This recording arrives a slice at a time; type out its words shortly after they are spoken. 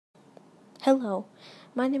Hello,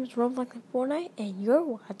 my name is Roblox and Fornite, and you're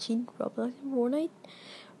watching Roblox and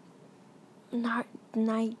Fornite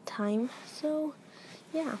nighttime. So,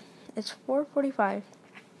 yeah, it's 4:45,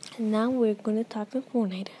 and now we're gonna talk about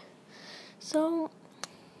Fornite. So,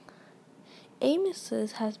 aim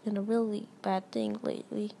assist has been a really bad thing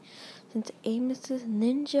lately, since aim assist,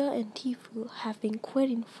 Ninja, and Tifu have been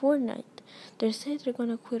quitting Fortnite. They say they're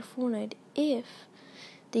gonna quit Fortnite if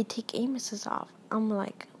they take aim assist off. I'm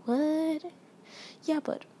like, what? Yeah,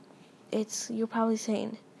 but you're probably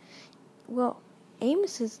saying, well, aim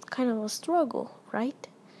assist is kind of a struggle, right?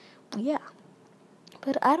 Yeah,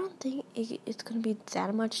 but I don't think it's gonna be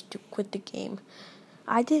that much to quit the game.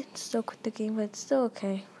 I did still quit the game, but it's still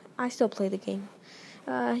okay. I still play the game.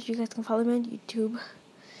 You guys can follow me on YouTube.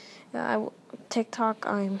 TikTok,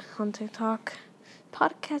 I'm on TikTok.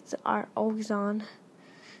 Podcasts are always on.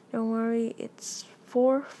 Don't worry, it's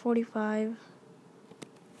 4:45.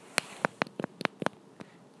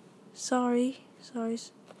 Sorry, wait.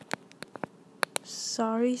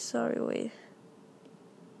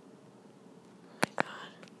 Oh my God.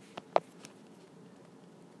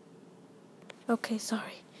 Okay,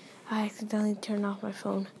 sorry. I accidentally turned off my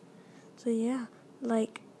phone. So yeah,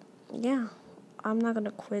 I'm not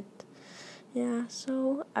gonna quit. Yeah,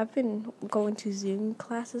 so I've been going to Zoom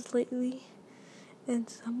classes lately, and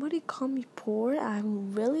somebody called me poor.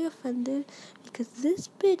 I'm really offended because this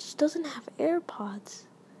bitch doesn't have AirPods,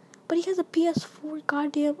 but he has a PS4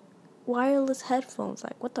 goddamn wireless headphones.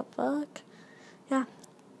 Like, what the fuck? Yeah.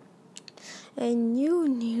 And new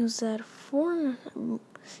news that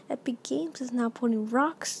Epic Games is now putting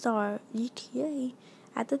Rockstar GTA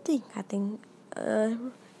at the thing. I think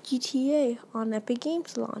GTA on Epic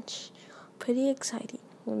Games launch. Pretty exciting.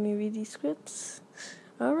 Let me read these scripts.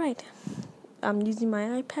 Alright. I'm using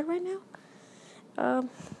my iPad right now.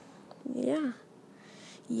 Yeah.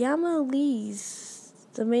 Yama Lee's,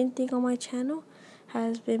 the main thing on my channel,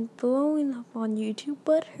 has been blowing up on YouTube,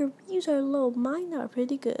 but her views are low. Mine are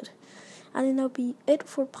pretty good. And then that'll be it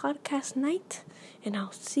for podcast night, and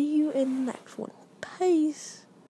I'll see you in the next one. Peace.